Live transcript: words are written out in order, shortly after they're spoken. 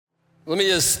Let me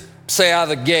just say out of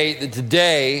the gate that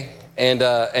today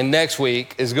and next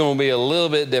week is going to be a little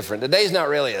bit different. Today's not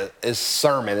really a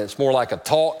sermon. It's more like a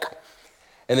talk.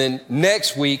 And then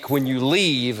next week when you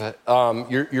leave,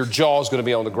 your jaw's going to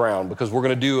be on the ground because we're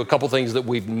going to do a couple things that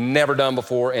we've never done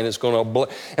before, and it's going to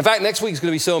in fact, next week is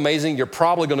going to be so amazing, you're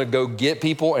probably going to go get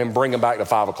people and bring them back to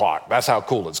 5 o'clock. That's how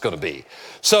cool it's going to be.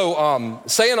 So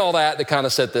saying all that to kind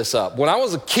of set this up. When I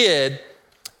was a kid,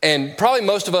 and probably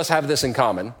most of us have this in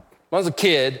common, when I was a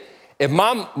kid, if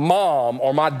my mom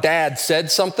or my dad said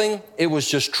something, it was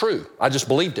just true. I just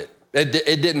believed it. It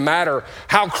didn't matter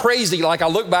how crazy. Like I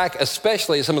look back,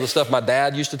 especially at some of the stuff my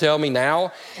dad used to tell me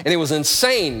now, and it was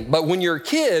insane. But when you're a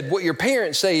kid, what your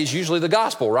parents say is usually the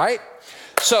gospel, right?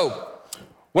 So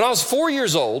when I was 4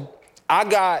 years old, I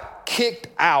got kicked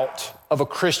out of a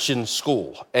Christian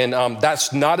school. And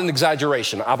that's not an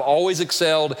exaggeration. I've always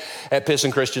excelled at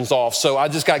pissing Christians off. So I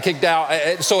just got kicked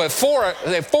out. So at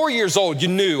 4 years old, you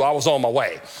knew I was on my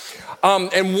way.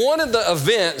 And one of the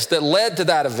events that led to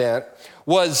that event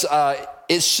was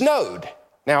it snowed.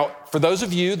 Now, for those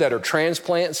of you that are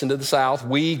transplants into the South,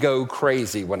 we go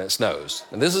crazy when it snows.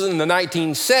 And this is in the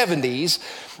 1970s.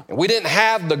 And we didn't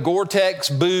have the Gore-Tex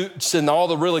boots and all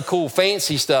the really cool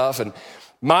fancy stuff. And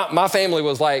my family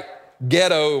was like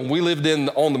ghetto, and we lived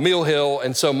on the Mill Hill,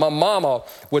 and so my mama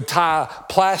would tie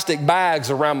plastic bags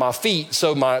around my feet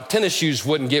so my tennis shoes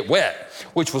wouldn't get wet,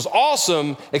 which was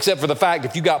awesome, except for the fact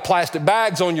if you got plastic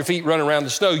bags on your feet running around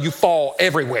the snow, you fall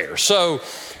everywhere. So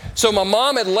my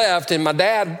mom had left, and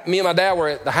me and my dad were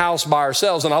at the house by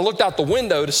ourselves, and I looked out the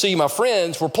window to see my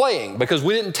friends were playing because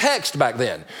we didn't text back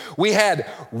then. We had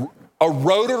a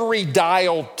rotary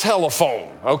dial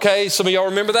telephone, okay? Some of y'all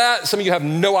remember that? Some of you have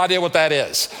no idea what that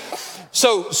is.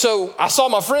 So I saw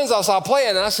my friends outside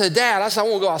playing, and I said, Dad, I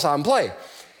want to go outside and play.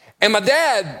 And my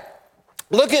dad,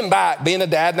 looking back, being a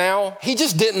dad now, he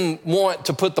just didn't want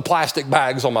to put the plastic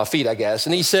bags on my feet, I guess.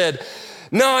 And he said,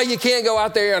 no, you can't go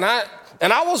out there.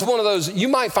 And I was one of those, you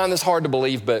might find this hard to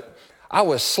believe, but I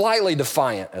was slightly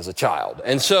defiant as a child.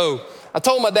 And so I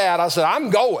told my dad, I said, I'm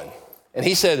going. And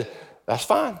he said, that's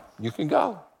fine, you can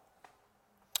go.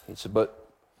 He said, but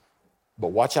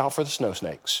watch out for the snow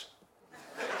snakes.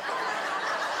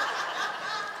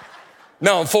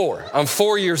 No, I'm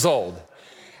 4 years old.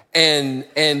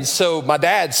 And so my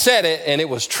dad said it, and it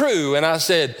was true. And I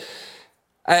said,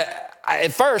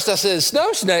 at first I said,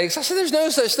 snow snakes? I said, there's no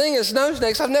such thing as snow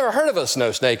snakes. I've never heard of a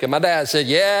snow snake. And my dad said,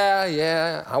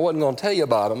 yeah, I wasn't going to tell you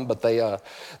about them, but they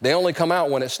only come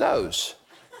out when it snows.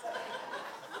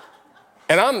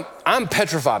 And I'm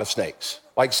petrified of snakes,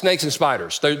 like snakes and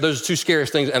spiders. Those are the two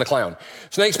scariest things, and a clown.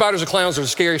 Snakes, spiders, and clowns are the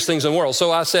scariest things in the world.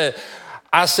 So I said,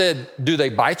 do they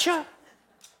bite you?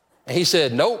 And he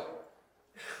said, nope.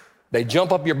 They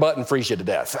jump up your butt and freeze you to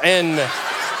death. And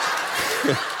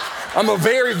I'm a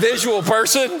very visual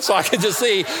person, so I can just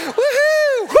see,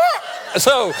 woohoo, whoo!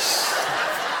 So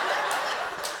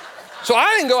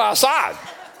I didn't go outside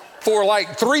for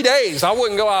like 3 days. I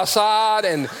wouldn't go outside.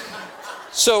 And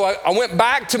so I went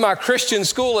back to my Christian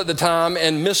school at the time,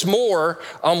 and Miss Moore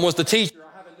was the teacher.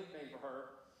 I have a nickname for her,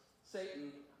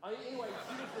 Satan. Anyway,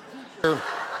 she was the teacher.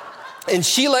 And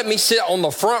she let me sit on the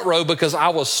front row because I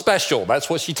was special. That's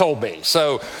what she told me.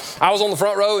 So I was on the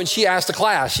front row, and she asked the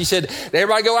class. She said, did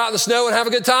everybody go out in the snow and have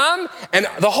a good time? And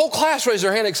the whole class raised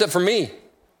their hand except for me.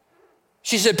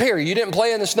 She said, Perry, you didn't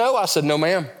play in the snow? I said, no,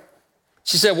 ma'am.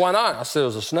 She said, why not? I said, it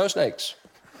was the snow snakes.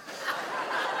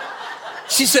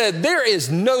 She said, there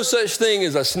is no such thing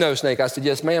as a snow snake. I said,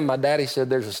 yes, ma'am. My daddy said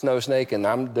there's a snow snake, and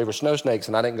there were snow snakes,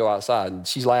 and I didn't go outside. And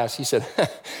she laughed. She said,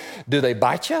 do they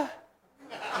bite you?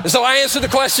 And so I answered the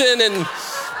question, and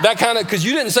that kind of, because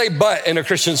you didn't say but in a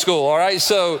Christian school, all right?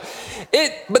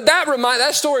 But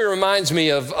that story reminds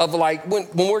me of like when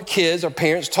we're kids, our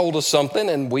parents told us something,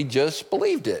 and we just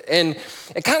believed it. And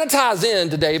it kind of ties in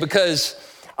today because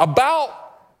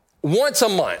about once a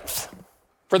month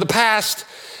for the past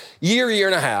year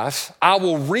and a half, I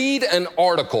will read an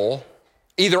article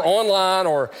either online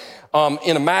or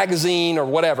in a magazine or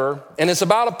whatever, and it's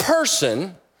about a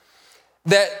person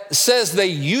that says they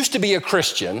used to be a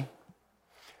Christian,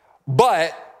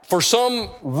 but for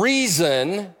some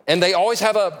reason, and they always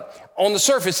have on the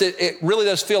surface, it really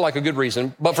does feel like a good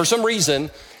reason, but for some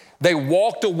reason, they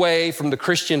walked away from the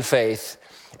Christian faith,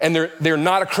 and they're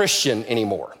not a Christian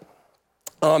anymore.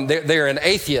 They're an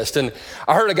atheist. And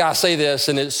I heard a guy say this,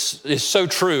 and it's so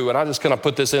true, and I just kind of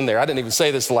put this in there. I didn't even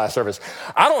say this the last service.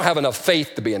 I don't have enough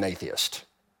faith to be an atheist.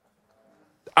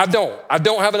 I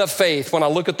don't have enough faith when I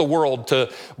look at the world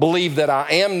to believe that I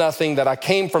am nothing, that I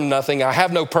came from nothing, I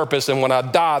have no purpose, and when I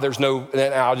die,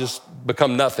 I'll just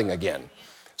become nothing again.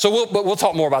 But we'll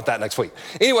talk more about that next week.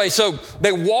 Anyway, so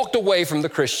they walked away from the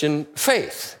Christian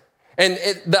faith. And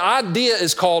the idea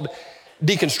is called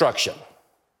deconstruction.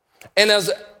 And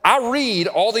as I read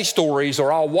all these stories,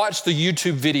 or I'll watch the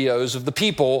YouTube videos of the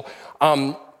people,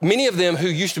 many of them who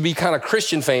used to be kind of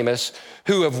Christian famous,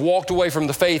 who have walked away from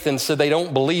the faith and said they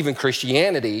don't believe in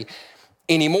Christianity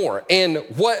anymore. And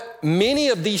what many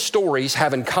of these stories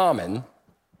have in common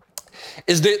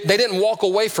is that they didn't walk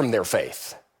away from their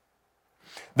faith.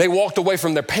 They walked away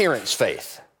from their parents'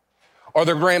 faith or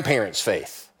their grandparents'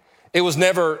 faith. It was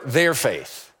never their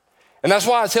faith. And that's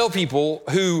why I tell people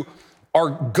who are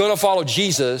gonna follow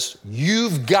Jesus,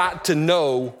 you've got to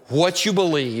know what you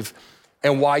believe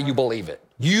and why you believe it.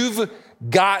 You've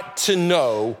got to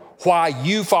know why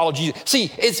you follow Jesus.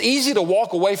 See, it's easy to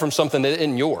walk away from something that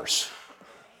isn't yours.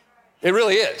 It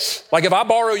really is. Like if I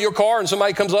borrow your car and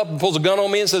somebody comes up and pulls a gun on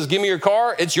me and says, give me your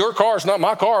car, it's your car, it's not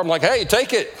my car. I'm like, hey,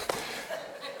 take it.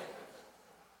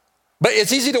 But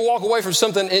it's easy to walk away from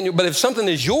something, but if something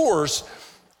is yours,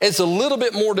 it's a little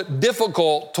bit more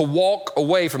difficult to walk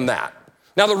away from that.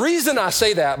 Now, the reason I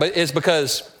say that is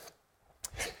because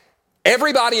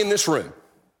everybody in this room,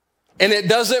 and it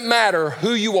doesn't matter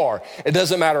who you are, it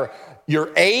doesn't matter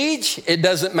your age, it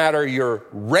doesn't matter your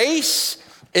race,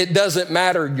 it doesn't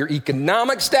matter your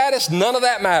economic status, none of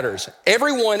that matters.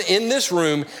 Everyone in this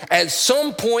room, at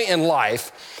some point in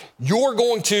life, you're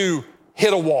going to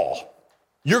hit a wall.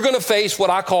 You're gonna face what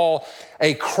I call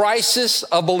a crisis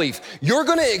of belief. You're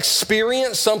gonna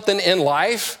experience something in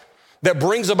life that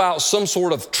brings about some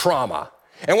sort of trauma.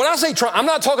 And when I say trauma, I'm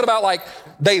not talking about like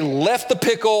they left the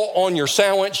pickle on your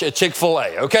sandwich at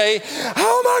Chick-fil-A, okay?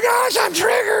 Oh my gosh, I'm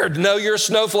triggered. No, you're a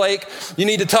snowflake. You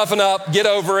need to toughen up, get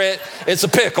over it. It's a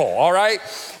pickle, all right?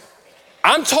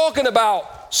 I'm talking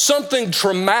about something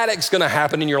traumatic's gonna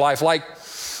happen in your life, like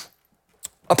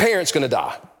a parent's gonna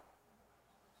die.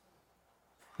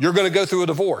 You're gonna go through a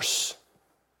divorce.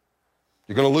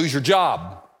 You're gonna lose your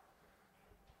job.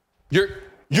 You're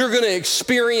gonna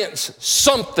experience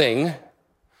something,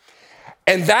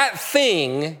 and that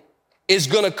thing is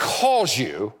gonna cause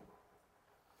you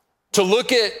to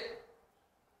look at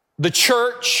the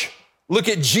church, look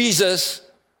at Jesus,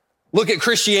 look at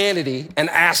Christianity, and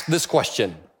ask this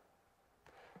question: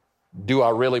 do I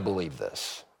really believe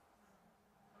this?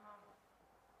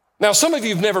 Now, some of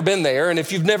you have never been there, and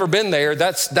if you've never been there,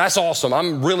 that's awesome.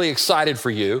 I'm really excited for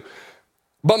you.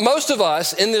 But most of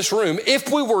us in this room,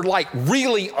 if we were like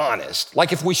really honest,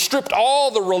 like if we stripped all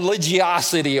the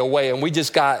religiosity away and we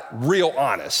just got real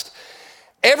honest,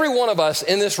 every one of us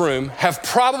in this room have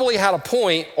probably had a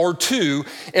point or two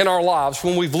in our lives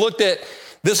when we've looked at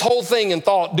this whole thing and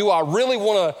thought, do I really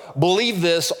want to believe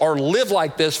this or live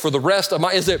like this for the rest of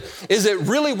my, is it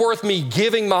really worth me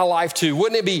giving my life to?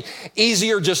 Wouldn't it be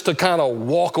easier just to kind of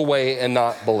walk away and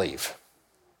not believe?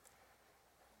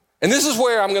 And this is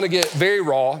where I'm going to get very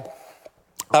raw.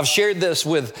 I've shared this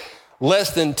with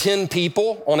less than 10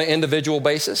 people on an individual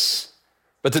basis,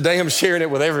 but today I'm sharing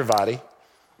it with everybody.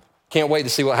 Can't wait to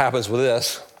see what happens with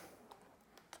this.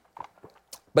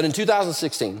 But in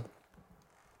 2016,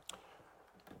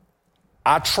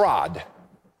 I tried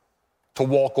to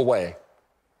walk away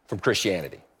from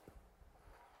Christianity.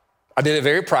 I did it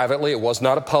very privately. It was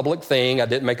not a public thing. I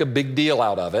didn't make a big deal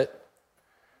out of it.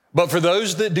 But for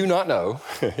those that do not know,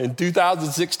 in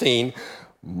 2016,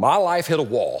 my life hit a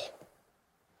wall.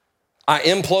 I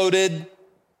imploded,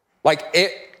 like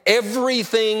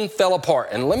everything fell apart.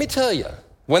 And let me tell you,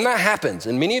 when that happens,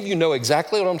 and many of you know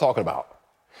exactly what I'm talking about,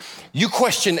 you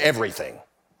question everything.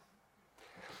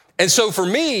 And so for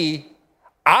me,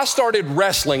 I started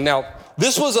wrestling. Now,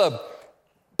 this was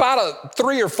about a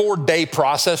 3 or 4 day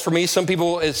process for me. Some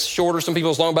people it's shorter, some people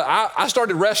it's long, but I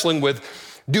started wrestling with,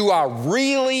 do I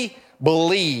really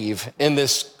believe in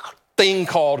this thing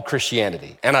called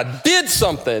Christianity? And I did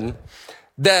something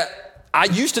that I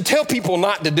used to tell people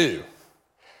not to do.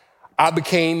 I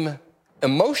became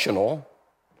emotional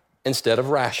instead of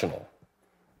rational.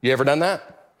 You ever done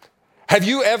that? Have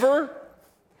you ever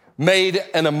made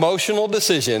an emotional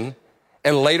decision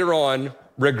and later on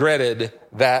regretted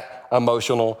that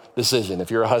emotional decision? If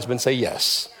you're a husband, say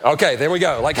yes. Okay, there we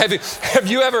go. Like, have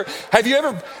you ever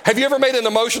made an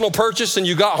emotional purchase and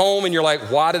you got home and you're like,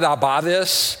 why did I buy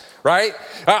this? Right?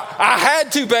 I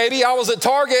had to, baby. I was at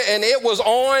Target and it was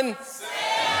on sale.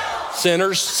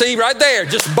 Sinners. See, right there,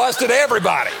 just busted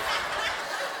everybody.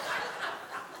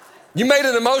 You made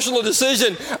an emotional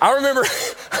decision. I remember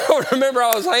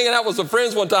I was hanging out with some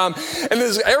friends one time, and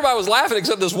everybody was laughing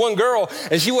except this one girl,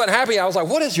 and she wasn't happy. I was like,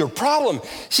 what is your problem?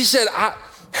 She said,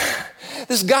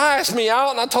 this guy asked me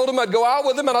out, and I told him I'd go out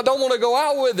with him, and I don't want to go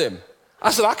out with him.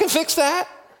 I said, I can fix that.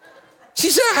 She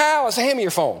said, how? I said, hand me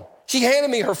your phone. She handed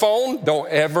me her phone. Don't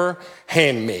ever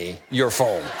hand me your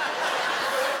phone.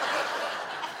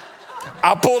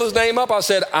 I pulled his name up. I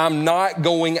said, I'm not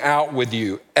going out with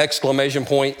you. Exclamation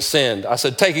point, send. I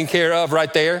said, taken care of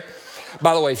right there.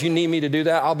 By the way, if you need me to do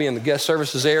that, I'll be in the guest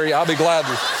services area. I'll be glad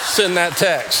to send that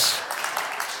text.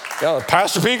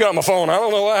 Pastor P got my phone. I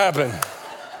don't know what happened.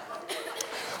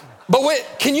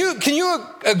 But can you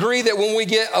agree that when we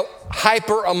get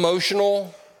hyper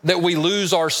emotional, that we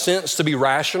lose our sense to be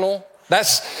rational?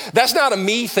 That's not a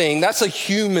me thing. That's a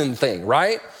human thing,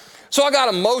 right? So I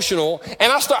got emotional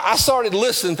and I started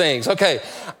listing things. Okay,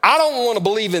 I don't want to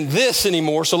believe in this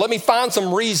anymore, so let me find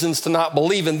some reasons to not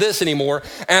believe in this anymore.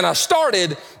 And I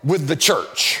started with the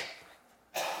church.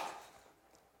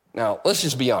 Now, let's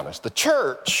just be honest. The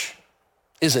church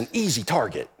is an easy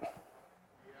target.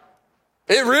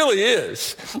 It really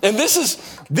is. And this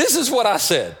is what I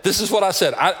said. This is what I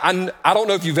said. I don't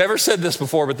know if you've ever said this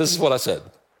before, but this is what I said.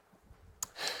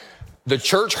 The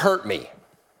church hurt me.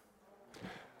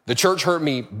 The church hurt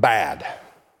me bad.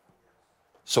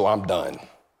 So I'm done.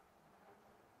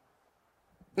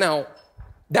 Now,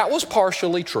 that was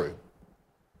partially true.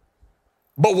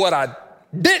 But what I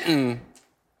didn't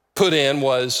put in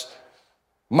was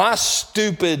my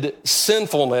stupid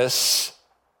sinfulness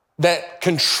that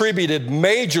contributed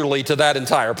majorly to that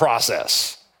entire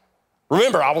process.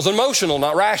 Remember, I was emotional,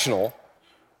 not rational.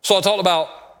 So I talked about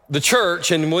the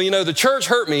church, and the church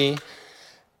hurt me.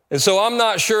 And so I'm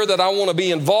not sure that I want to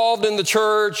be involved in the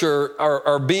church or now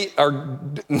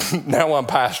I'm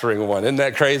pastoring one. Isn't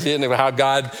that crazy? Isn't it how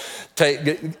God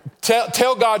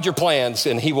tell God your plans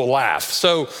and he will laugh.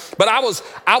 So, but I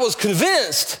was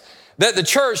convinced that the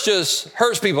church just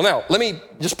hurts people. Now, let me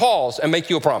just pause and make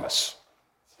you a promise.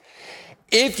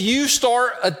 If you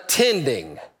start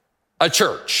attending a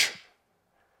church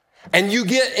and you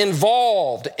get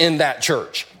involved in that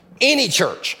church, any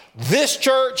church, this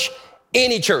church,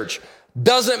 any church,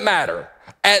 doesn't matter.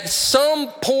 At some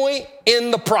point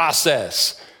in the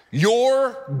process,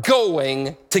 you're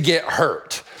going to get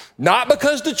hurt. Not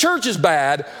because the church is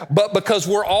bad, but because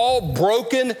we're all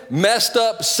broken, messed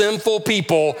up, sinful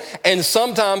people. And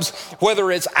sometimes,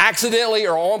 whether it's accidentally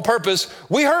or on purpose,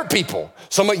 we hurt people.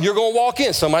 You're going to walk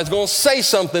in. Somebody's going to say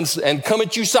something and come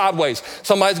at you sideways.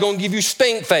 Somebody's going to give you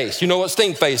stink face. You know what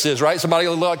stink face is, right? Somebody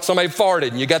farted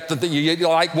and you got you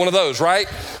like one of those, right?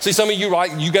 See, some of you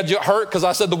you got hurt because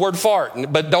I said the word fart,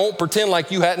 but don't pretend like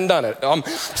you hadn't done it.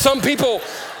 Some people,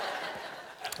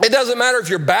 it doesn't matter if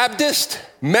you're Baptist,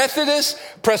 Methodist,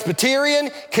 Presbyterian,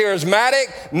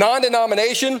 charismatic,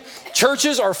 non-denomination.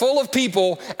 Churches are full of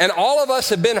people, and all of us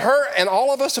have been hurt, and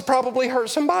all of us have probably hurt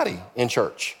somebody in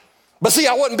church. But see,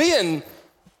 I wasn't being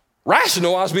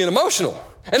rational, I was being emotional.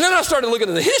 And then I started looking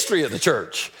at the history of the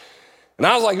church. And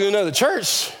I was like, the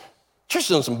church has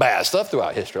done some bad stuff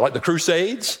throughout history, like the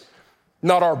Crusades,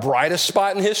 not our brightest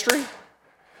spot in history.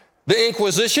 The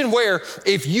Inquisition, where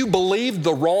if you believed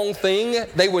the wrong thing,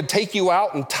 they would take you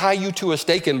out and tie you to a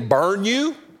stake and burn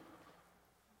you.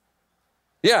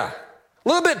 Yeah, a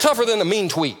little bit tougher than a mean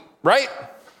tweet, right?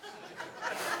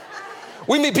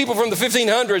 We meet people from the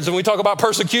 1500s and we talk about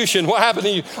persecution. What happened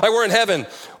to you? Like we're in heaven.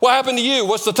 What happened to you?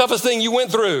 What's the toughest thing you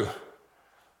went through?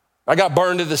 I got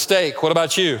burned at the stake. What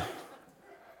about you?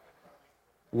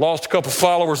 Lost a couple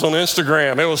followers on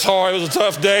Instagram. It was hard. It was a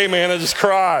tough day, man. I just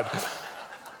cried.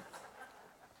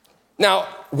 Now,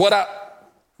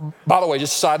 by the way,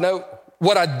 just a side note,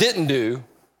 what I didn't do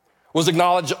was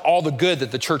acknowledge all the good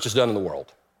that the church has done in the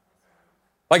world.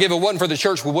 Like if it wasn't for the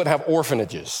church, we wouldn't have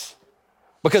orphanages.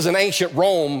 Because in ancient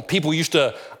Rome, people used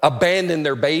to abandon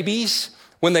their babies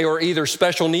when they were either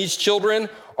special needs children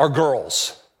or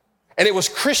girls. And it was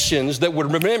Christians that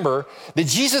would remember that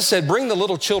Jesus said, bring the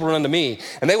little children unto me.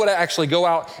 And they would actually go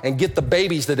out and get the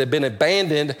babies that had been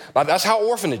abandoned. That's how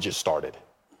orphanages started.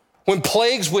 When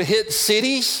plagues would hit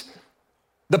cities,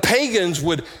 the pagans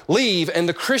would leave and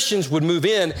the Christians would move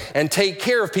in and take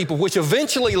care of people, which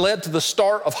eventually led to the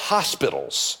start of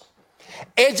hospitals.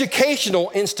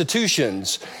 Educational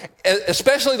institutions,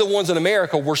 especially the ones in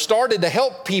America, were started to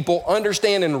help people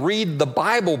understand and read the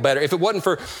Bible better. If it wasn't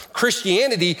for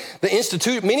Christianity,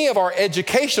 many of our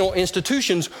educational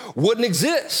institutions wouldn't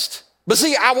exist. But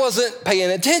see, I wasn't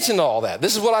paying attention to all that.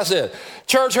 This is what I said.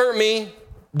 Church hurt me,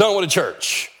 done with the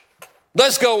church.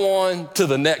 Let's go on to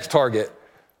the next target,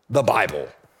 the Bible.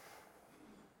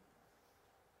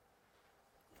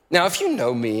 Now, if you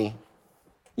know me,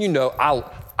 you know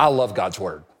I love God's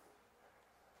word.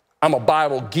 I'm a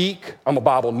Bible geek. I'm a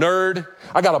Bible nerd.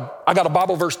 I got a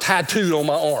Bible verse tattooed on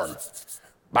my arm.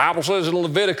 Bible says in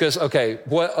Leviticus. Okay,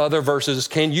 what other verses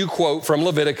can you quote from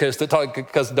Leviticus that talk,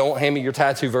 because don't hand me your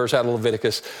tattoo verse out of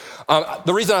Leviticus.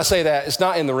 The reason I say that, it's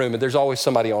not in the room, and there's always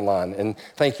somebody online, and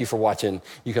thank you for watching.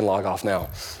 You can log off now.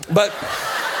 But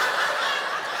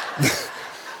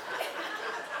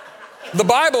the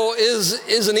Bible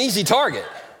is an easy target.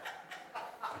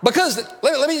 Because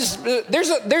let me just,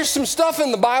 there's some stuff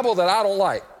in the Bible that I don't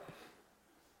like.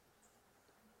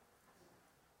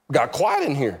 Got quiet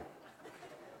in here.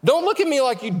 Don't look at me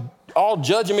like you all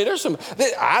judging me.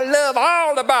 I love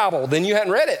all the Bible. Then you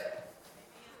hadn't read it.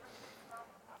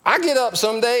 I get up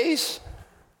some days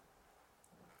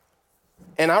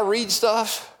and I read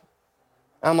stuff.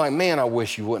 I'm like, man, I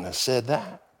wish you wouldn't have said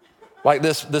that. Like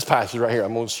this passage right here.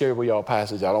 I'm going to share with y'all a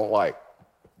passage I don't like.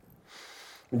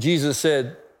 Jesus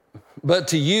said, but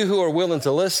to you who are willing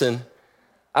to listen,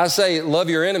 I say, love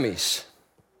your enemies.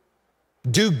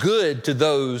 Do good to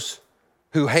those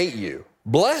who hate you.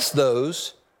 Bless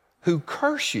those who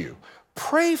curse you.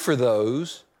 Pray for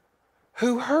those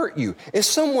who hurt you. If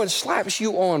someone slaps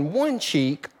you on one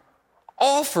cheek,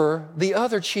 offer the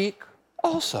other cheek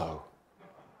also.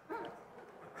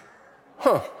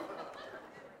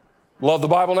 Love the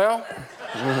Bible now?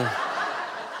 Mm-hmm.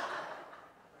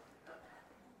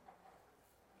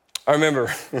 I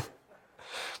remember,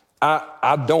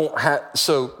 I don't have,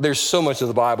 so there's so much of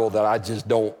the Bible that I just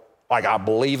don't, like I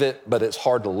believe it, but it's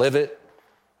hard to live it.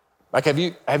 Like have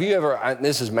you ever,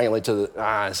 this is mainly to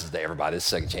this is to everybody, this is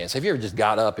second chance. Have you ever just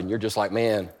got up and you're just like,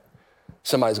 man,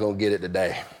 somebody's gonna get it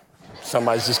today.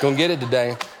 Somebody's just gonna get it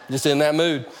today, just in that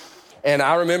mood. And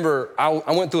I remember I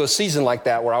went through a season like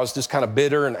that where I was just kind of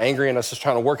bitter and angry and I was just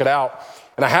trying to work it out.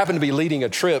 And I happened to be leading a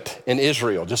trip in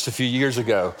Israel just a few years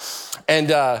ago. And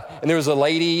there was a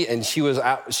lady and she was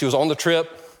on the trip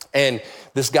and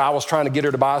this guy was trying to get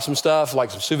her to buy some stuff,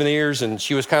 like some souvenirs, and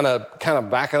she was kind of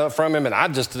backing up from him.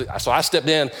 And so I stepped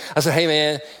in. I said, hey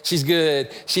man, she's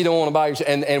good. She don't want to buy your,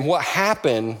 and what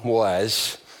happened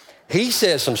was he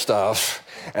said some stuff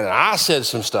and then I said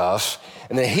some stuff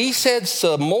and then he said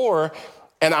some more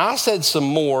and I said some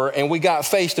more and we got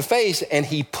face to face and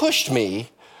he pushed me.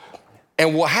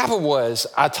 And what happened was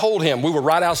I told him, we were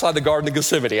right outside the Garden of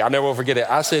Gethsemane. I'll never forget it.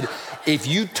 I said, if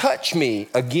you touch me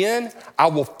again, I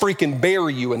will freaking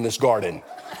bury you in this garden.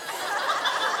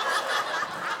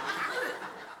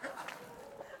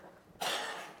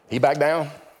 He backed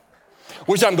down,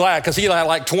 which I'm glad because he had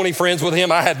like 20 friends with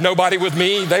him. I had nobody with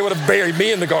me. They would have buried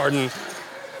me in the garden.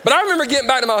 But I remember getting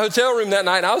back to my hotel room that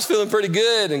night and I was feeling pretty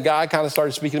good. And God kind of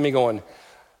started speaking to me going,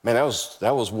 man,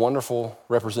 that was wonderful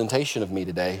representation of me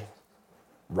today.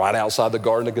 Right outside the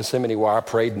Garden of Gethsemane where I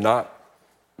prayed, not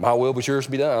my will but yours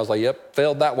be done. I was like, yep,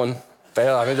 failed that one.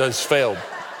 Just failed.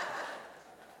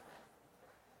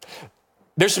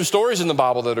 There's some stories in the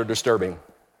Bible that are disturbing.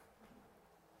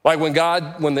 Like when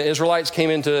the Israelites came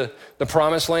into the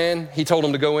promised land, he told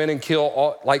them to go in and kill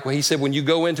all, like he said, when you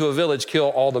go into a village,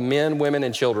 kill all the men, women,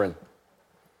 and children.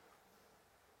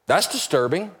 That's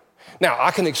disturbing. Now,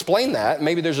 I can explain that.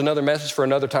 Maybe there's another message for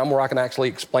another time where I can actually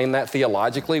explain that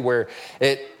theologically, where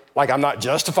I'm not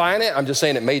justifying it. I'm just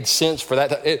saying it made sense for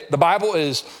that. The Bible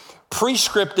is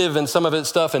prescriptive in some of its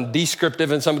stuff and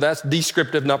descriptive in some of that's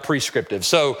descriptive, not prescriptive.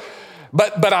 So,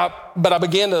 but I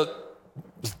began to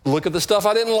look at the stuff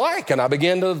I didn't like, and I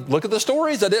began to look at the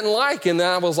stories I didn't like, and then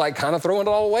I was like kind of throwing it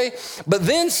all away. But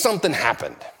then something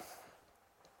happened.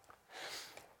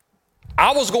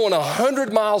 I was going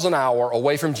 100 miles an hour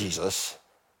away from Jesus,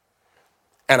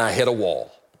 and I hit a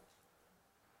wall.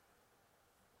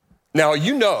 Now,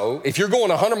 you know, if you're going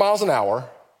 100 miles an hour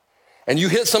and you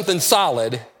hit something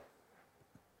solid,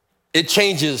 it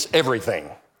changes everything.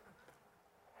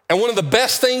 And one of the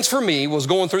best things for me was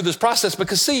going through this process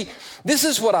because, see, this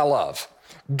is what I love.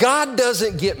 God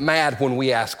doesn't get mad when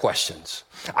we ask questions.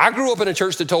 I grew up in a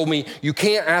church that told me you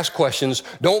can't ask questions,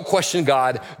 don't question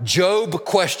God. Job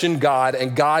questioned God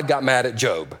and God got mad at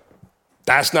Job.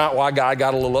 That's not why God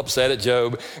got a little upset at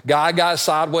Job. God got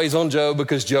sideways on Job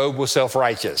because Job was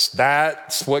self-righteous.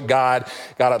 That's what God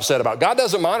got upset about. God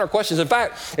doesn't mind our questions. In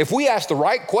fact, if we ask the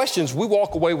right questions, we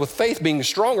walk away with faith being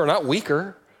stronger, not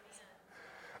weaker.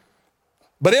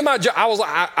 But in my job,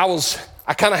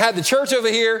 I kind of had the church over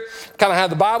here, kind of had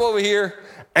the Bible over here,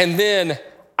 and then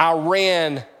I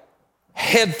ran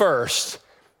headfirst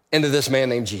into this man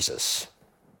named Jesus.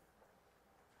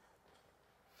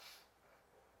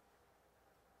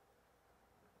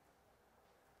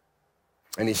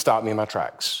 And he stopped me in my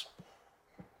tracks.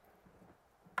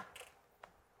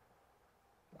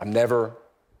 I've never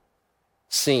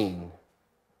seen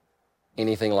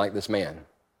anything like this man.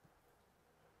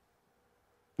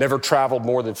 Never traveled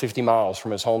more than 50 miles from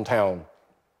his hometown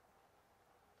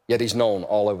yet he's known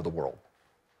all over the world.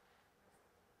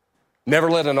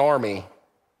 Never led an army,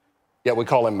 yet we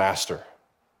call him master.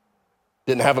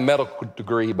 Didn't have a medical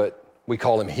degree, but we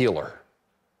call him healer.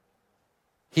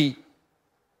 He's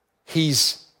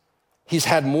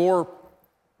had more,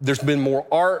 there's been more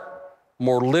art,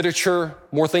 more literature,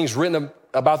 more things written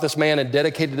about this man and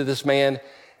dedicated to this man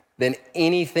than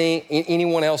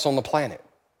anyone else on the planet.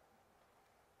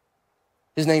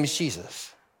 His name is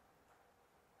Jesus.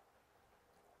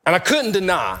 And I couldn't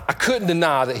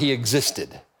deny that he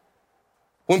existed.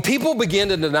 When people begin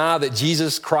to deny that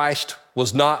Jesus Christ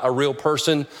was not a real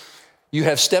person, you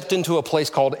have stepped into a place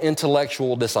called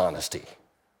intellectual dishonesty.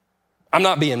 I'm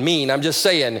not being mean, I'm just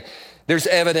saying there's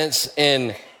evidence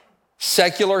in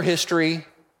secular history,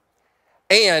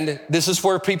 and this is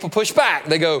where people push back.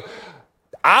 They go,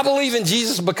 I believe in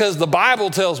Jesus because the Bible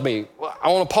tells me. Well, I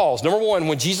want to pause. Number one,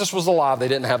 when Jesus was alive, they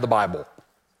didn't have the Bible.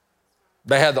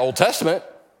 They had the Old Testament,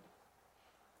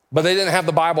 but they didn't have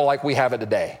the Bible like we have it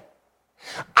today.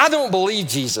 I don't believe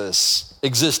Jesus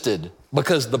existed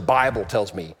because the Bible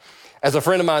tells me. As a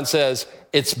friend of mine says,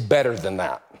 it's better than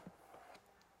that.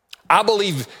 I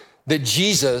believe that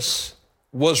Jesus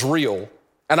was real,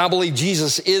 and I believe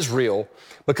Jesus is real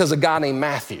because a guy named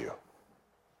Matthew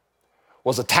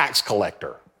was a tax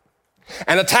collector.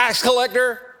 And a tax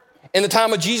collector in the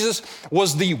time of Jesus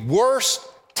was the worst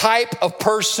type of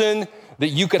person that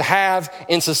you could have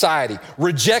in society,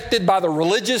 rejected by the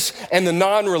religious and the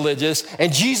non-religious.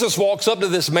 And Jesus walks up to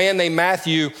this man named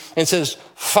Matthew and says,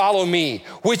 follow me,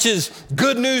 which is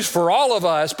good news for all of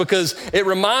us because it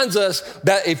reminds us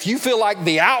that if you feel like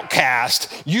the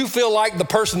outcast, you feel like the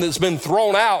person that's been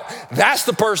thrown out, that's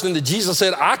the person that Jesus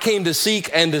said, I came to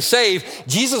seek and to save.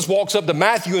 Jesus walks up to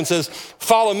Matthew and says,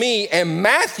 follow me. And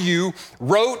Matthew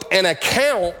wrote an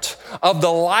account of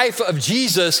the life of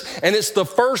Jesus, and it's the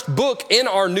first book in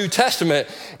our New Testament.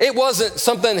 It wasn't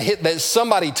something that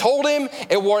somebody told him.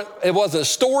 It wasn't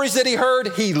stories that he heard.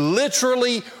 He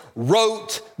literally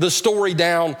wrote the story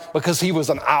down because he was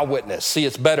an eyewitness. See,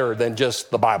 it's better than just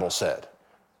the Bible said.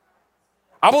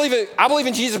 I believe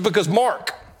in Jesus because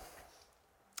Mark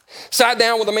sat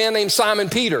down with a man named Simon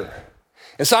Peter,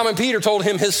 and Simon Peter told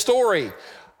him his story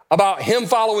about him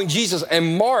following Jesus,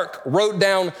 and Mark wrote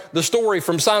down the story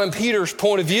from Simon Peter's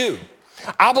point of view.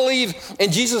 I believe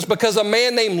in Jesus because a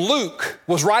man named Luke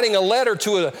was writing a letter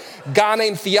to a guy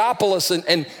named Theophilus,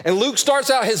 and Luke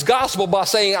starts out his gospel by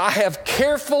saying, I have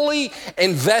carefully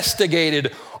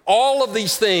investigated all of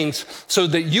these things so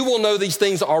that you will know these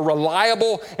things are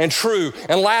reliable and true.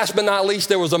 And last but not least,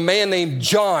 there was a man named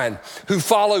John who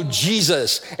followed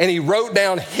Jesus, and he wrote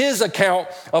down his account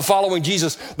of following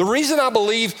Jesus. The reason I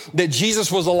believe that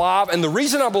Jesus was alive and the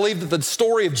reason I believe that the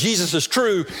story of Jesus is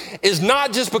true is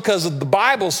not just because the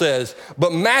Bible says,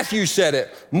 but Matthew said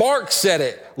it, Mark said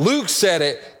it, Luke said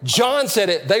it, John said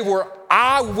it. They were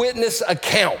eyewitness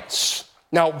accounts.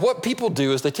 Now, what people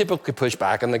do is they typically push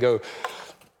back and they go,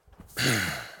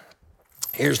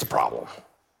 here's the problem.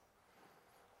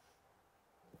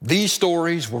 These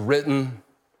stories were written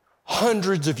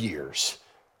hundreds of years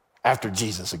after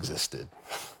Jesus existed.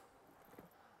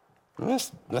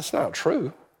 That's not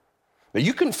true. Now,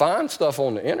 you can find stuff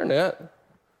on the internet.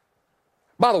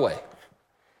 By the way,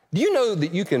 do you know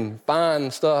that you can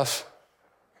find stuff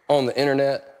on the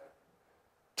internet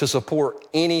to support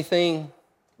anything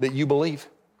that you believe?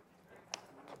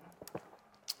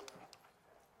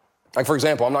 Like, for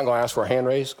example, I'm not going to ask for a hand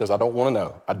raise because I don't want to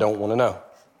know. I don't want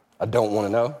to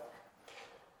know.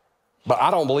 But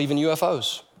I don't believe in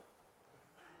UFOs.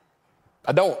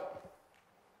 I don't.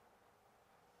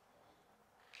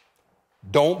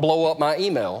 Don't blow up my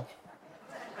email.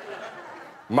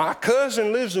 My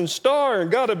cousin lives in Star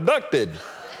and got abducted.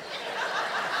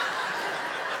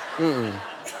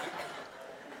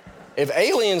 If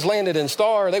aliens landed in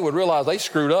Star, they would realize they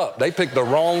screwed up. They picked the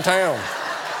wrong town.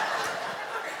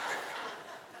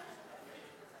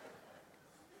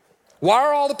 Why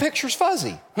are all the pictures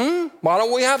fuzzy? Why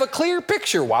don't we have a clear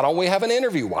picture? Why don't we have an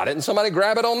interview? Why didn't somebody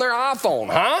grab it on their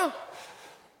iPhone,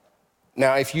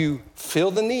 Now, if you feel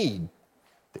the need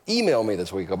to email me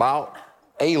this week about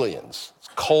aliens, it's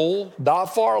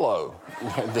Cole.Farlow.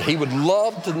 He would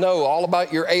love to know all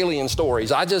about your alien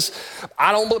stories.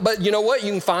 But you know what?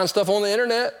 You can find stuff on the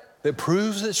internet that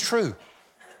proves it's true.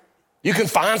 You can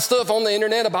find stuff on the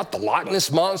internet about the Loch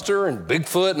Ness Monster and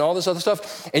Bigfoot and all this other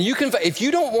stuff. And if you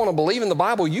don't want to believe in the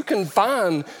Bible, you can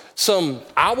find some,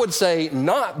 I would say,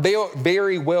 not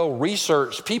very well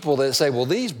researched people that say, well,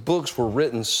 these books were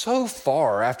written so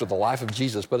far after the life of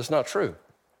Jesus, but it's not true.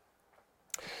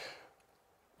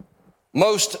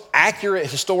 Most accurate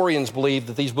historians believe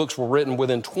that these books were written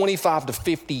within 25 to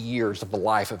 50 years of the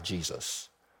life of Jesus.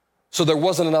 So there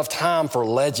wasn't enough time for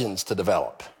legends to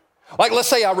develop. Like, let's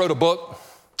say I wrote a book,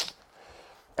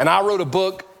 and I wrote a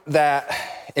book that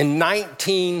in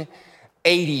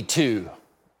 1982,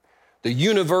 the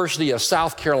University of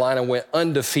South Carolina went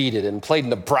undefeated and played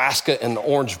Nebraska in the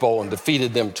Orange Bowl and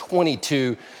defeated them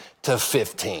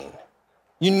 22-15.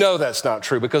 You know that's not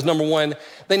true because number one,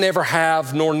 they never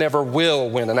have nor never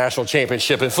will win a national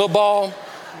championship in football.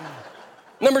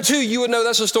 Number two, you would know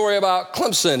that's a story about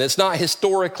Clemson. It's not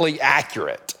historically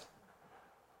accurate.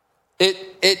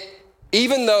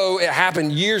 Even though it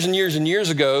happened years and years and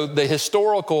years ago, the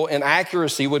historical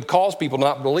inaccuracy would cause people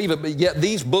not to believe it, but yet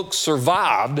these books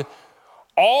survived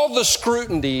all the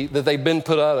scrutiny that they've been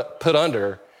put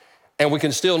under, and we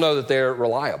can still know that they're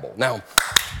reliable. Now,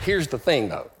 here's the thing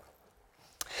though.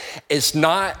 It's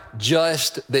not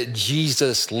just that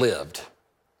Jesus lived.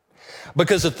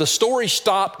 Because if the story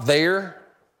stopped there,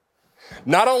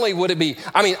 not only would it be,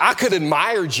 I could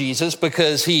admire Jesus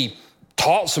because he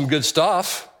taught some good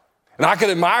stuff, and I could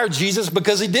admire Jesus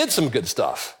because he did some good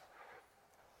stuff.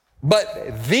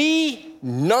 But the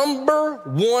number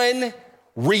one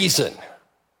reason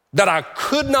that I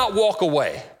could not walk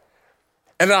away,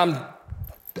 and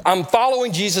I'm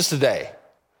following Jesus today,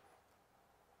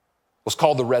 was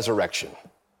called the resurrection.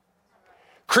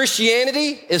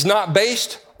 Christianity is not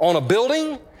based on a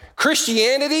building.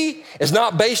 Christianity is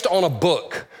not based on a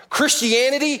book.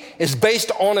 Christianity is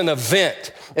based on an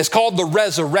event. It's called the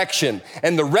resurrection.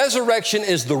 And the resurrection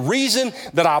is the reason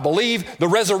that I believe. The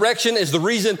resurrection is the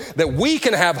reason that we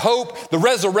can have hope. The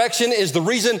resurrection is the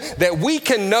reason that we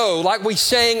can know, like we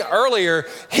sang earlier,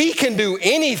 he can do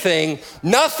anything.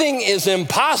 Nothing is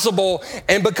impossible.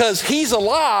 And because he's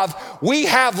alive, we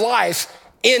have life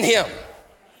in him.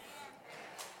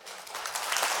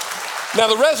 Now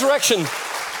the resurrection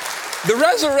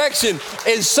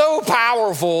is so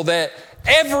powerful that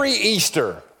every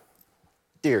Easter,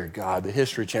 dear God, the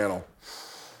History Channel,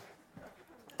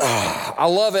 I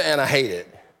love it and I hate it.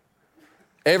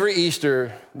 Every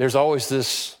Easter, there's always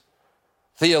this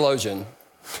theologian,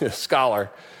 scholar,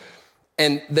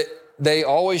 and they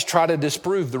always try to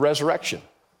disprove the resurrection.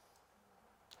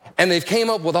 And they've came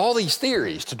up with all these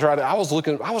theories to try to, I was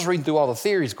reading through all the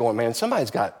theories going, man,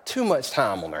 somebody's got too much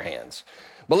time on their hands.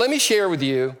 But let me share with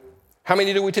you, how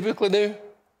many do we typically do?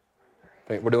 I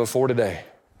think we're doing 4 today.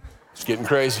 It's getting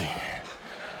crazy.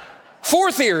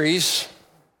 4 theories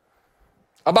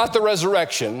about the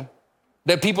resurrection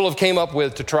that people have came up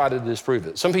with to try to disprove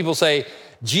it. Some people say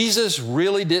Jesus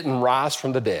really didn't rise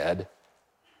from the dead.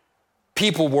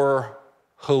 People were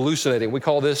hallucinating. We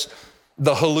call this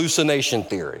the hallucination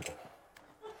theory.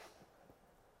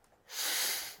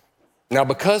 Now,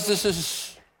 because this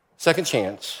is second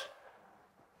chance,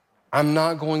 I'm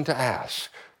not going to ask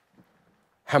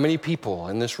how many people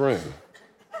in this room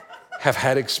have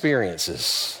had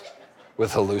experiences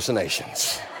with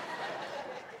hallucinations.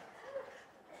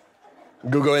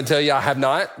 Go ahead and tell you I have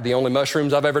not. The only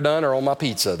mushrooms I've ever done are on my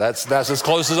pizza. That's as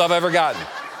close as I've ever gotten.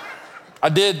 I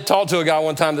did talk to a guy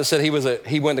one time that said he went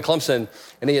to Clemson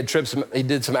and he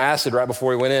did some acid right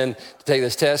before he went in to take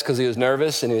this test because he was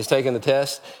nervous and he was taking the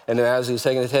test. And then as he was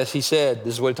taking the test, he said,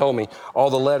 this is what he told me,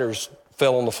 all the letters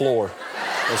fell on the floor.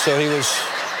 And so he was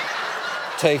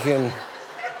taking,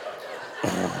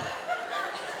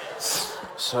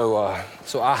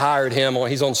 so I hired him,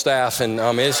 he's on staff and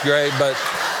it's great, but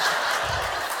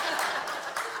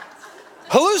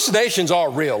hallucinations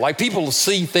are real. Like people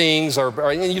see things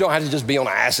or you don't have to just be on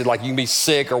acid, like you can be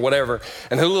sick or whatever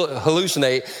and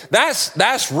hallucinate.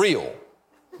 That's real.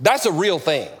 That's a real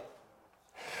thing.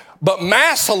 But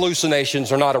mass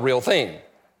hallucinations are not a real thing.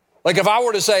 Like if I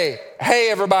were to say,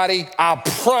 hey everybody, I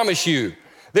promise you,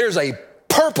 there's a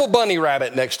purple bunny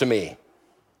rabbit next to me.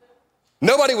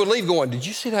 Nobody would leave going, did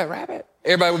you see that rabbit?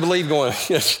 Everybody would leave going,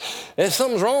 yes,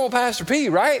 something's wrong with Pastor P,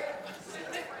 right?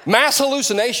 Mass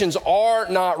hallucinations are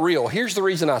not real. Here's the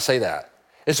reason I say that.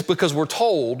 It's because we're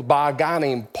told by a guy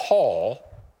named Paul,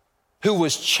 who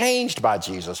was changed by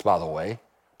Jesus, by the way.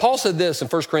 Paul said this in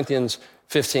 1 Corinthians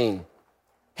 15.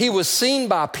 He was seen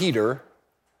by Peter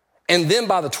and then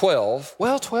by the 12.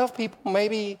 Well, 12 people,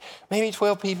 maybe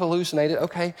 12 people hallucinated.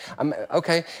 Okay. And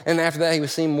after that, he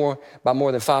was seen by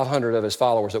more than 500 of his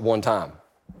followers at one time.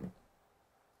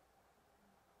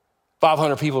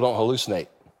 500 people don't hallucinate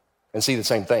and see the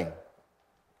same thing.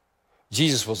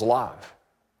 Jesus was alive.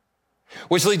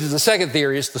 Which leads to the second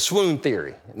theory, it's the swoon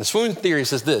theory. And the swoon theory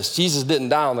says this: Jesus didn't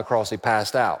die on the cross, he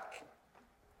passed out.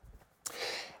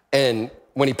 And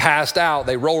when he passed out,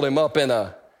 they rolled him up in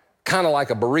a kind of like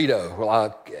a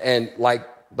burrito, and like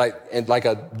like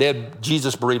a dead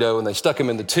Jesus burrito, and they stuck him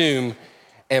in the tomb,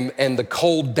 and the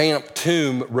cold, damp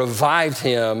tomb revived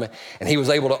him, and he was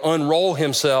able to unroll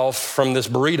himself from this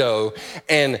burrito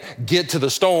and get to the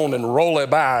stone and roll it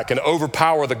back and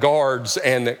overpower the guards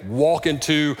and walk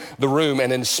into the room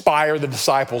and inspire the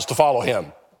disciples to follow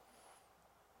him.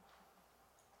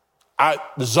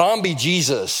 The zombie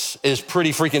Jesus is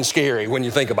pretty freaking scary when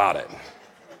you think about it.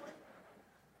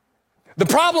 The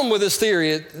problem with this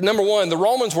theory, number one, the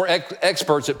Romans were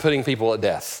experts at putting people to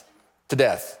death.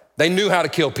 They knew how to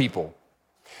kill people.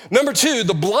 Number two,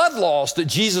 the blood loss that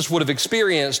Jesus would have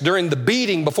experienced during the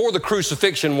beating before the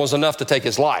crucifixion was enough to take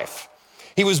his life.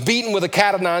 He was beaten with a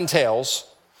cat of nine tails,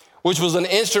 which was an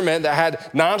instrument that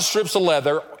had 9 strips of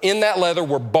leather. In that leather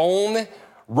were bone,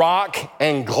 rock,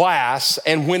 and glass.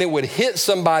 And when it would hit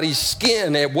somebody's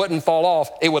skin, it wouldn't fall off.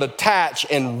 It would attach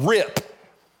and rip.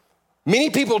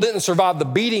 Many people didn't survive the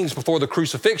beatings before the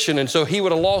crucifixion, and so he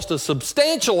would have lost a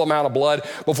substantial amount of blood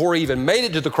before he even made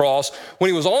it to the cross. When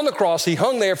he was on the cross, he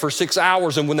hung there for 6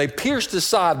 hours, and when they pierced his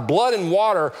side, blood and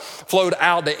water flowed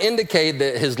out to indicate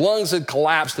that his lungs had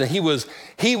collapsed and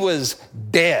he was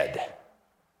dead.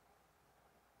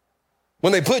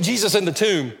 When they put Jesus in the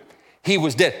tomb, he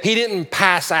was dead. He didn't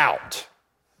pass out.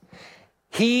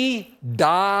 He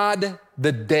died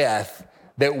the death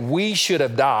that we should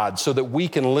have died so that we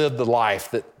can live the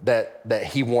life that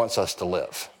he wants us to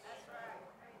live.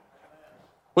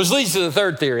 Which leads to the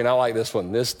third theory, and I like this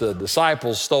one. The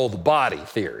disciples stole the body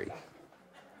theory.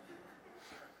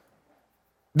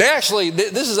 This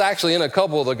is actually in a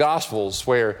couple of the Gospels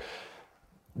where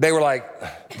they were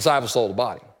like, disciples stole the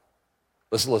body.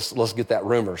 Let's get that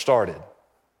rumor started.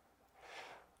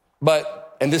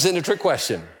 And this isn't a trick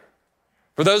question.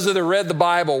 For those that have read the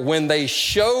Bible, when they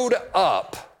showed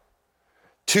up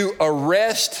to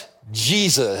arrest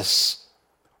Jesus,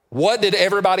 what did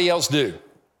everybody else do?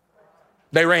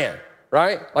 They ran,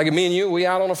 right? Like me and you, we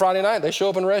out on a Friday night, they show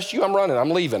up and arrest you, I'm running,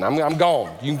 I'm leaving, I'm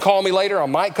gone. You can call me later, I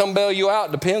might come bail you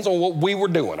out, depends on what we were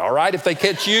doing, all right? If they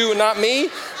catch you and not me,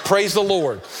 praise the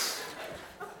Lord.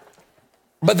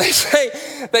 But they say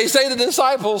the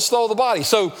disciples stole the body.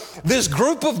 So this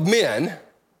group of men,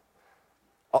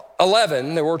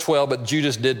 11, there were 12, but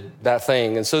Judas did that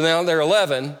thing. And so now they're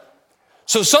 11.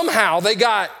 So somehow they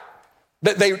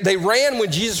ran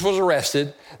when Jesus was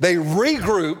arrested. They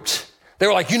regrouped. They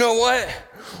were like, you know what?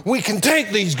 We can take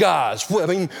these guys. I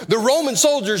mean, they're Roman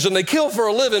soldiers and they kill for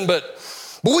a living, but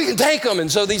we can take them.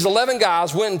 And so these 11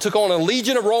 guys went and took on a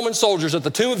legion of Roman soldiers at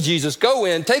the tomb of Jesus, go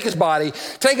in, take his body,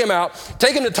 take him out,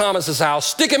 take him to Thomas's house,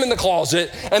 stick him in the closet,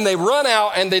 and they run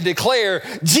out and they declare,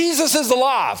 Jesus is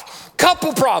alive.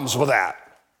 Couple problems with that.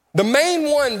 The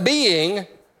main one being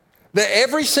that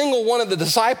every single one of the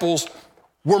disciples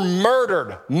were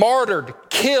murdered, martyred,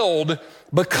 killed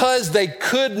because they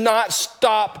could not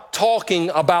stop talking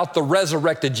about the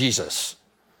resurrected Jesus.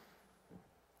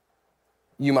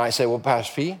 You might say, well,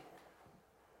 Pastor P,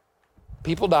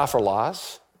 people die for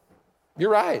lies. You're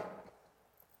right.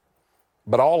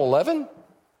 But all 11?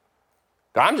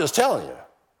 I'm just telling you.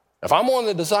 If I'm one of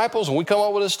the disciples and we come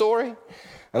up with a story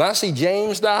and I see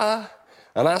James die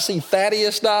and I see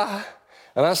Thaddeus die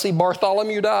and I see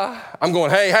Bartholomew die, I'm going,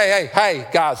 hey,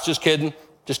 guys, just kidding.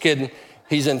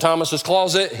 He's in Thomas's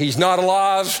closet. He's not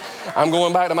alive. I'm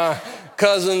going back to my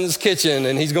cousin's kitchen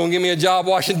and he's going to give me a job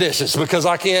washing dishes because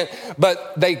I can't.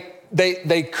 But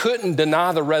they couldn't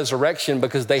deny the resurrection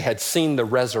because they had seen the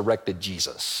resurrected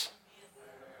Jesus.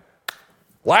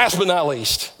 Last but not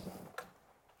least,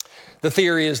 the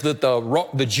theory is that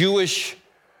the Jewish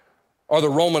or the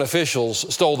Roman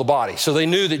officials stole the body. So they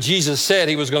knew that Jesus said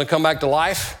he was going to come back to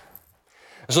life.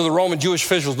 And so the Roman Jewish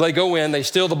officials, they go in, they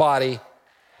steal the body.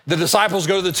 The disciples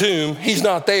go to the tomb. He's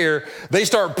not there. They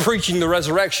start preaching the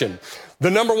resurrection.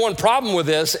 The number one problem with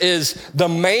this is the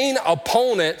main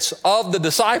opponents of the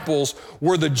disciples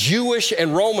were the Jewish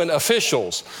and Roman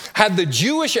officials. Had the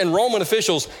Jewish and Roman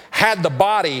officials had the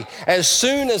body, as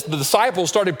soon as the disciples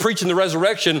started preaching the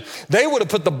resurrection, they would have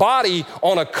put the body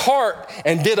on a cart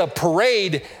and did a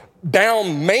parade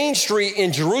down Main Street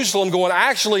in Jerusalem going,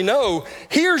 actually, no,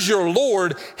 here's your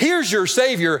Lord, here's your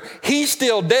Savior, he's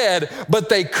still dead, but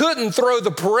they couldn't throw the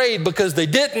parade because they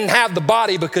didn't have the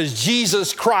body because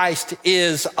Jesus Christ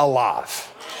is alive.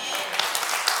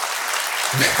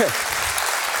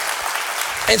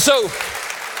 And so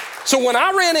when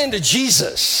I ran into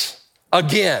Jesus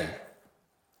again,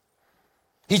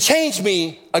 he changed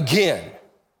me again.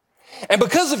 And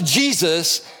because of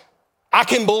Jesus, I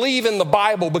can believe in the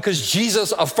Bible because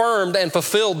Jesus affirmed and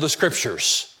fulfilled the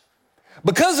scriptures.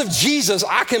 Because of Jesus,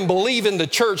 I can believe in the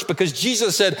church because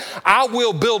Jesus said, I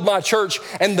will build my church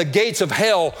and the gates of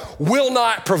hell will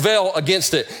not prevail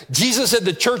against it. Jesus said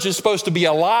the church is supposed to be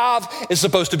alive, it's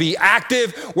supposed to be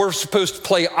active, we're supposed to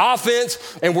play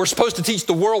offense, and we're supposed to teach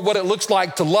the world what it looks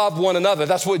like to love one another.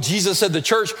 That's what Jesus said the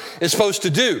church is supposed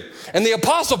to do. And the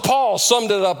Apostle Paul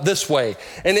summed it up this way.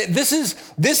 And this is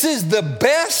the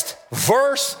best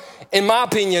verse, in my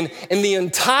opinion, in the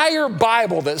entire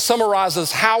Bible that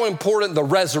summarizes how important the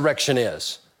resurrection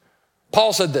is.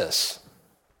 Paul said this,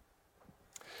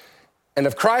 and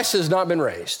if Christ has not been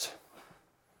raised,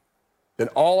 then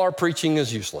all our preaching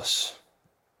is useless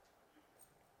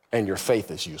and your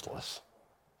faith is useless.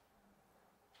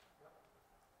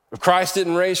 If Christ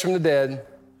didn't raise from the dead,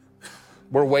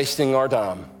 we're wasting our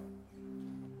time.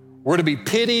 We're to be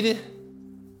pitied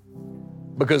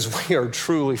because we are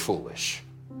truly foolish.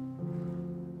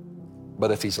 But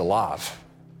if he's alive,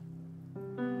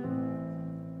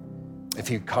 if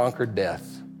he conquered death,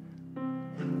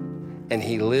 and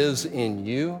he lives in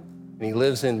you, and he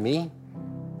lives in me,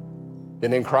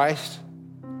 then in Christ,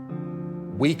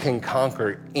 we can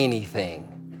conquer anything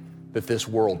that this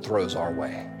world throws our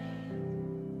way.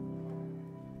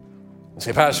 You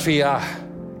say, Pastor Fee,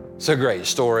 it's a great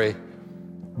story,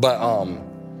 but I'm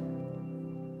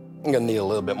gonna need a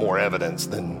little bit more evidence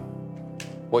than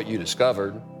what you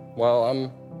discovered.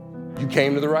 Well, you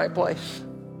came to the right place.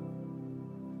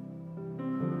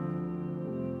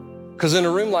 Because in a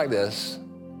room like this,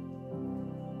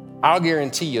 I'll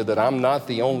guarantee you that I'm not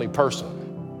the only person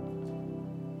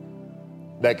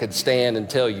that could stand and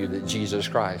tell you that Jesus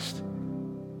Christ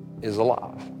is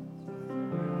alive.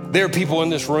 There are people in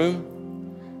this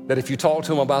room that if you talk to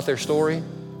them about their story,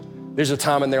 there's a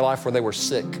time in their life where they were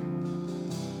sick.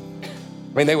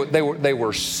 I mean, they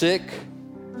were sick,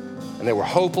 and they were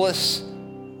hopeless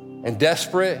and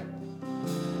desperate,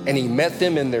 and he met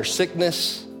them in their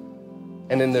sickness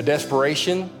and in their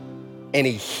desperation, and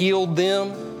he healed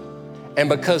them. And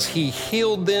because he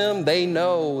healed them, they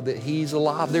know that he's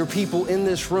alive. There are people in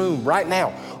this room right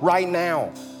now,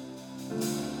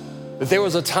 that there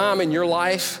was a time in your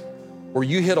life where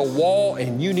you hit a wall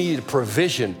and you needed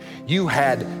provision. You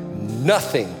had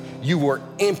nothing. You were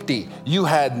empty. You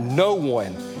had no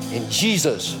one. And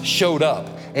Jesus showed up.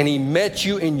 And he met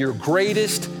you in your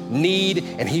greatest need,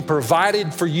 and he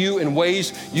provided for you in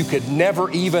ways you could never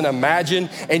even imagine.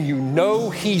 And you know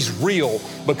he's real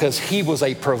because he was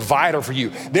a provider for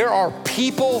you. There are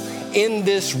people in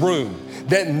this room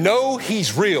that know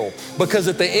he's real because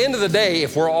at the end of the day,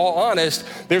 if we're all honest,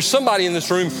 there's somebody in this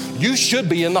room, you should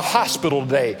be in the hospital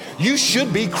today. You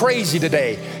should be crazy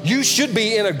today. You should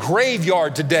be in a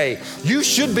graveyard today. You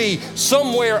should be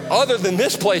somewhere other than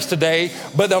this place today.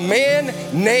 But a man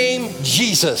named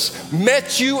Jesus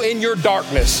met you in your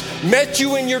darkness, met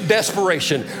you in your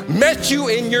desperation, met you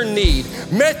in your need,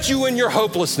 met you in your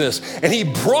hopelessness, and he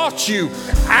brought you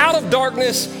out of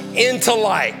darkness into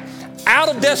light,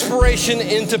 out of desperation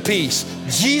into peace.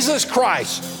 Jesus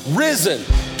Christ, risen,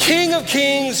 King of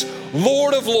Kings,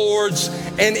 Lord of Lords,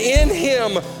 and in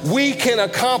him we can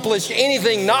accomplish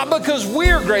anything, not because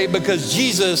we're great, because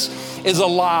Jesus is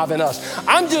alive in us.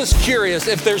 I'm just curious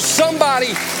if there's somebody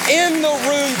in the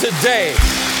room today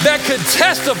that could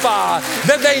testify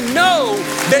that they know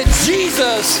that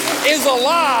Jesus is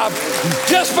alive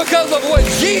just because of what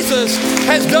Jesus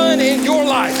has done in your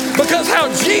life, because how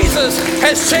Jesus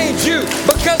has changed you,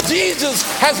 because Jesus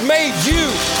has made you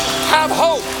have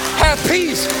hope, have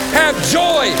peace, have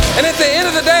joy. And at the end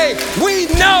of the day, we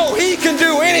know he can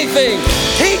do anything.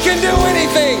 He can do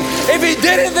anything. If he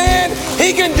did it then,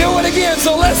 he can do it again.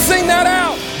 So let's sing that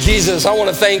out. Jesus, I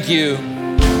want to thank you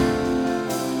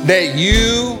that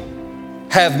you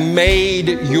have made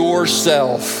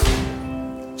yourself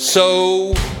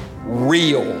so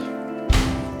real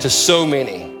to so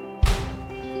many.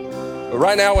 But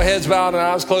right now with heads bowed and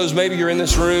eyes closed, maybe you're in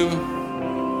this room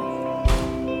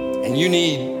and you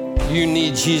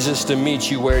need Jesus to meet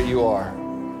you where you are.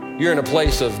 You're in a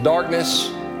place of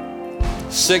darkness,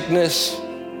 sickness,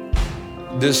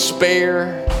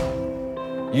 despair.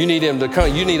 You need him to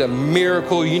come. You need a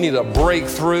miracle. You need a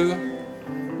breakthrough.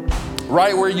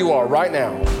 Right where you are, right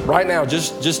now,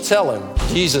 just tell him,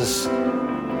 Jesus,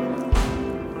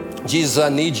 I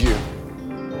need you.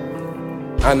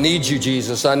 I need you,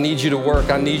 Jesus. I need you to work.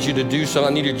 I need you to do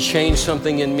something. I need you to change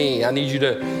something in me. I need you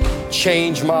to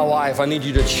change my life. I need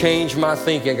you to change my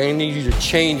thinking. I need you to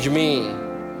change me.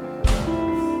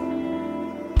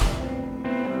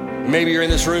 Maybe you're in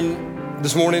this room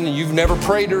this morning and you've never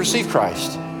prayed to receive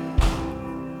Christ.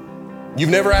 You've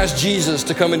never asked Jesus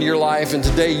to come into your life, and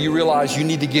today you realize you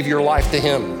need to give your life to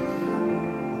him.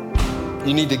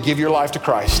 you need to give your life to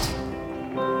Christ.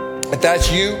 If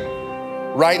that's you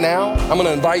right now, I'm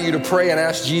gonna invite you to pray and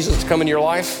ask Jesus to come in your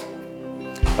life.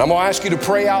 I'm gonna ask you to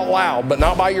pray out loud, but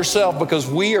not by yourself, because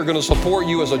we are gonna support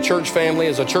you as a church family.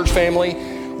 As a church family,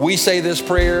 we say this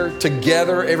prayer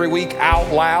together every week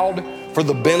out loud for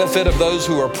the benefit of those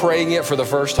who are praying it for the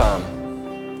first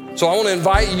time. So I wanna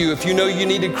invite you, if you know you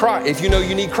need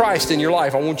Christ in your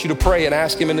life, I want you to pray and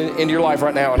ask him into your life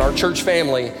right now. And our church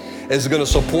family is gonna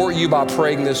support you by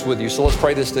praying this with you. So let's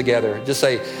pray this together. Just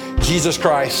say, Jesus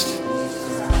Christ,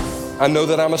 I know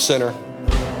that I'm a sinner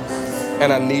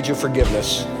and I need your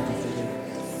forgiveness.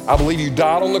 I believe you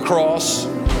died on the cross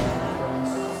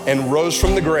and rose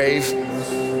from the grave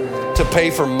to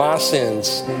pay for my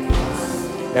sins.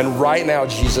 And right now,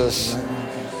 Jesus,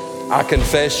 I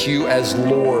confess you as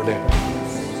Lord.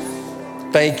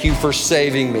 Thank you for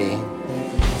saving me.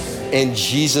 In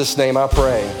Jesus' name I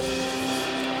pray.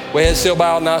 With head still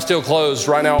bowed and eyes still closed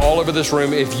right now all over this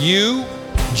room, if you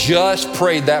just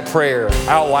prayed that prayer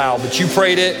out loud, but you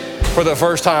prayed it for the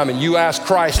first time and you asked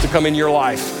Christ to come in your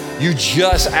life, you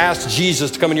just asked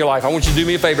Jesus to come in your life, I want you to do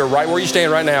me a favor right where you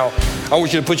stand right now. I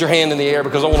want you to put your hand in the air,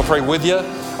 because I want to pray with you.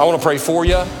 I want to pray for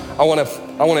you. I want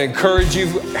to encourage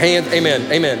you. Amen,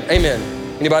 amen,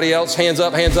 amen. Anybody else? Hands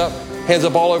up, hands up, hands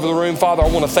up all over the room. Father, I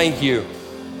want to thank you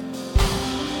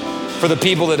for the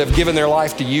people that have given their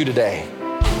life to you today.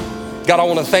 God, I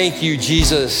want to thank you,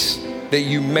 Jesus, that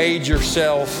you made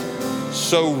yourself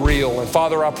so real. And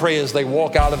Father, I pray as they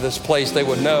walk out of this place, they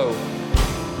would know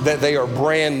that they are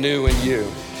brand new in you.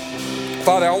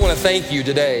 Father, I want to thank you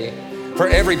today for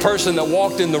every person that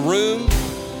walked in the room,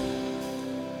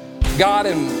 God,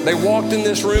 and they walked in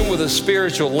this room with a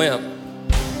spiritual limp.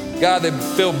 God, they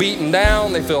feel beaten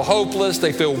down, they feel hopeless,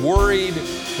 they feel worried,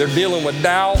 they're dealing with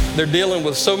doubt, they're dealing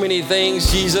with so many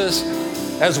things, Jesus.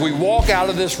 As we walk out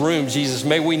of this room, Jesus,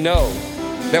 may we know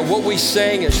that what we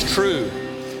sang is true,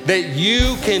 that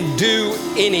you can do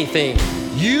anything.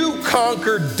 You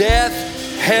conquered death,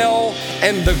 hell,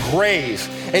 and the grave.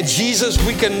 And Jesus,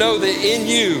 we can know that in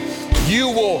you, you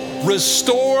will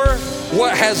restore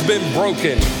what has been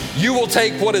broken. You will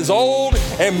take what is old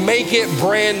and make it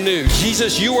brand new.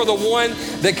 Jesus, you are the one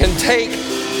that can take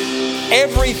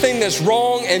everything that's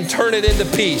wrong and turn it into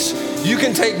peace. You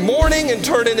can take mourning and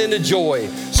turn it into joy.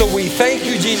 So we thank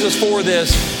you, Jesus, for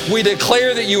this. We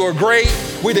declare that you are great.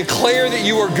 We declare that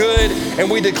you are good.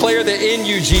 And we declare that in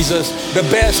you, Jesus, the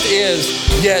best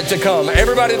is yet to come.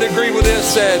 Everybody that agreed with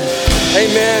this said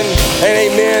amen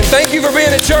and amen. Thank you for being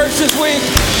at church this week.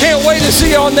 Can't wait to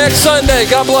see y'all next Sunday.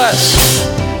 God bless.